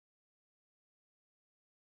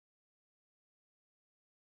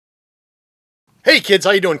Hey kids,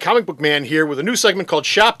 how you doing? Comic Book Man here with a new segment called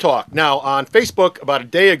Shop Talk. Now, on Facebook, about a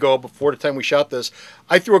day ago, before the time we shot this,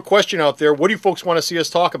 I threw a question out there, what do you folks want to see us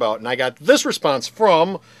talk about? And I got this response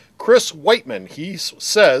from Chris Whiteman. He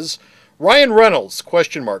says, Ryan Reynolds,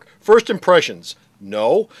 question mark, first impressions,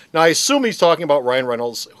 no. Now, I assume he's talking about Ryan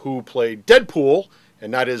Reynolds, who played Deadpool,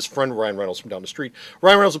 and not his friend Ryan Reynolds from down the street.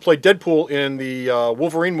 Ryan Reynolds who played Deadpool in the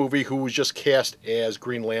Wolverine movie, who was just cast as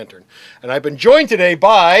Green Lantern. And I've been joined today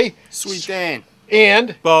by... Sweet Dan.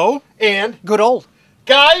 And... Bo. And... Good old.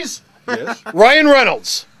 Guys! Yes. Ryan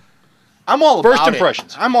Reynolds. I'm all about it. First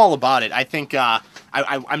impressions. I'm all about it. I think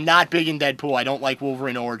I'm not big in Deadpool. I don't like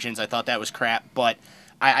Wolverine Origins. I thought that was crap, but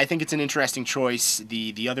I think it's an interesting choice.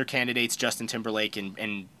 The other candidates, Justin Timberlake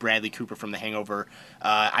and Bradley Cooper from The Hangover,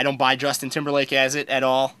 I don't buy Justin Timberlake as it at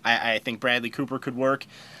all. I think Bradley Cooper could work.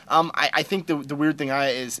 I think the weird thing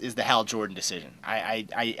is the Hal Jordan decision.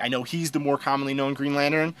 I know he's the more commonly known Green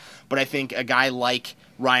Lantern, but I think a guy like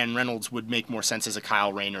Ryan Reynolds would make more sense as a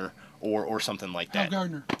Kyle Rayner or something like that. Hal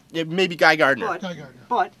Gardner. Yeah, maybe Guy Gardner.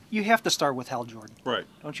 But you have to start with Hal Jordan. Right.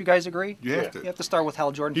 Don't you guys agree? You have to. You have to start with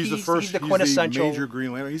Hal Jordan. He's the first. He's the quintessential. He's the major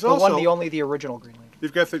Green Lantern. He's the also one, the only, the original Green Lantern.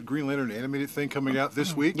 They've got that Green Lantern animated thing coming out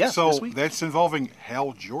this week. Yes, so this week. That's involving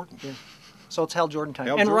Hal Jordan. Yeah. So it's Hal Jordan time.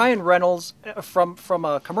 Hal and Jordan. Ryan Reynolds, from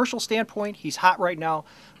a commercial standpoint, he's hot right now.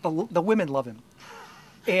 The women love him.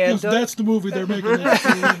 And that's the movie they're making.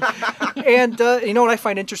 and you know what I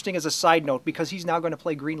find interesting as a side note, because he's now going to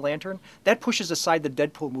play Green Lantern, that pushes aside the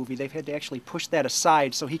Deadpool movie. They've had to actually push that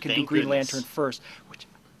aside so he can do Thank Green goodness. Lantern first. Which,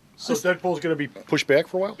 So Deadpool's going to be pushed back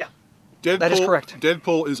for a while? yeah. Deadpool, That is correct.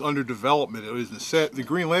 Deadpool is under development. It is the set. The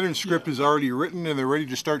Green Lantern script is already written, and they're ready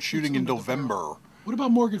to start shooting in November. What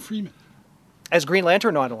about Morgan Freeman? As Green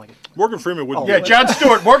Lantern? No, I don't like it. Morgan Freeman wouldn't. Yeah, John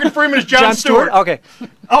Stewart. Morgan Freeman is John Stewart. Okay.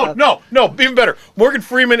 Oh, no, even better. Morgan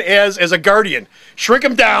Freeman as a guardian. Shrink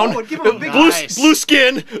him down. Oh, give him a big- Nice. blue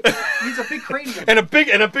skin He's a big cranium. and a big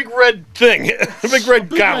red thing. a big red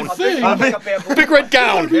gown. red thing. Like a bamboo. Big red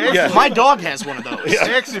gown. Yeah. My dog has one of those.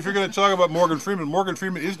 Actually, if you're going to talk about Morgan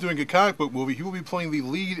Freeman is doing a comic book movie. He will be playing the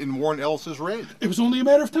lead in Warren Ellis's Red. It was only a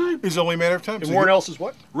matter of time. It's only a matter of time. And So Warren he- Ellis is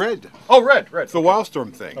what? Red. Oh, red. The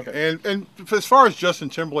Wildstorm thing. Okay. And as far as Justin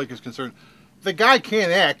Timberlake is concerned, the guy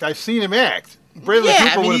can't act. I've seen him act. Bradley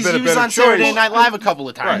Yeah, Cooper would have been a he was better on Saturday choice. Night Live a couple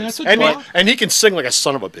of And times. that's a And draw. he can sing like a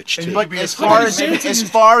son of a bitch, too. But be as a far funny as dancing-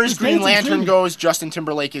 Green dancing Lantern king. goes, Justin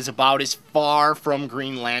Timberlake is about as far from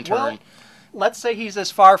Green Lantern. Well, let's say he's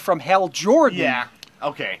as far from Hal Jordan. yeah.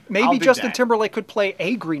 Okay. I'll Maybe do Justin that. Timberlake could play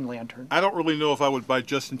a Green Lantern. I don't really know if I would buy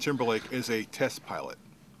Justin Timberlake as a test pilot.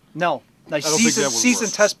 No. Like don't think that would season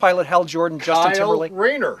work. test pilot Hal Jordan, Justin Timberlake.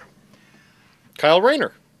 Kyle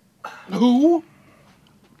Rayner. Who?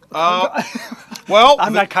 Well,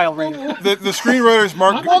 I'm not Kyle Rayner. the screenwriters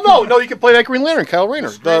Mark. Well, no, you can play that Green Lantern, Kyle Rayner.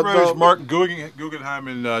 Screenwriters Mark Guggenheim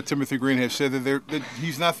and Timothy Green have said that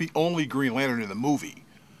he's not the only Green Lantern in the movie.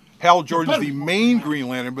 Hal Jordan's the main Green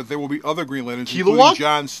Lantern, but there will be other Green Lanterns, including Kilowog?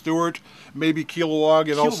 John Stewart, maybe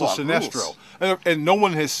Kilowog, and also Kilowog Sinestro. rules. And no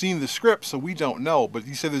one has seen the script, so we don't know. But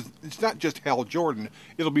he said it's not just Hal Jordan;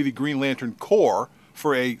 it'll be the Green Lantern Corps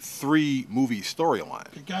for a 3-movie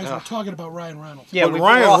storyline. Guys, we're talking about Ryan Reynolds. Yeah, But we're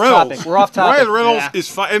Ryan off Reynolds, topic. We're off topic. Ryan Reynolds Yeah. is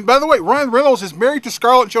fine. And by the way, Ryan Reynolds is married to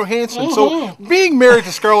Scarlett Johansson. Oh. So being married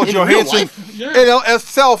to Scarlett In real Johansson life? Yeah. in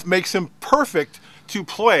itself makes him perfect to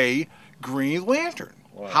play Green Lantern.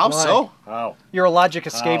 How so? Wow. Your logic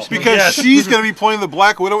escapes me. Because Yes. she's going to be playing the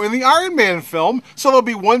Black Widow in the Iron Man film, so there'll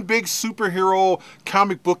be one big superhero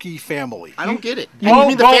comic booky family. I don't get it. You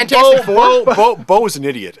mean the Fantastic Four? Bo is an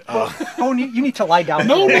idiot. Oh, you need to lie down.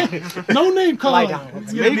 No name, no name Lie calling. down.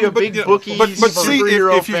 Maybe a big bookie. But see,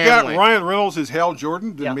 superhero if you've got family. Ryan Reynolds as Hal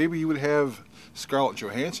Jordan, then Yeah. maybe you would have Scarlett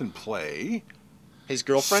Johansson play His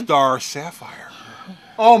girlfriend? Star Sapphire.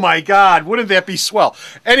 Oh my God, wouldn't that be swell?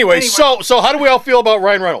 Anyway, so how do we all feel about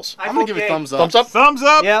Ryan Reynolds? I'm going to give it a thumbs up. Thumbs up? Thumbs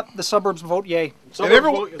up. Yep, the suburbs vote yay.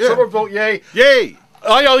 Suburb vote yay. Yay.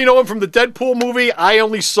 I only know him from the Deadpool movie. I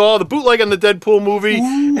only saw the bootleg on the Deadpool movie,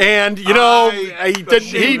 and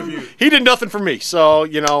he did nothing for me. So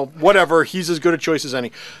whatever. He's as good a choice as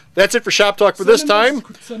any. That's it for Shop Talk for this time.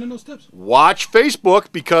 Send in those tips. Watch Facebook,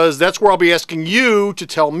 because that's where I'll be asking you to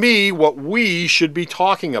tell me what we should be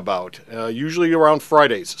talking about, usually around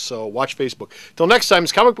Fridays. So watch Facebook. Till next time,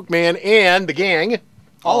 it's Comic Book Man and the gang.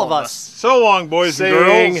 All of us. So long, boys Saying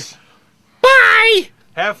and girls. bye!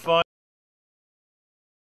 Have fun.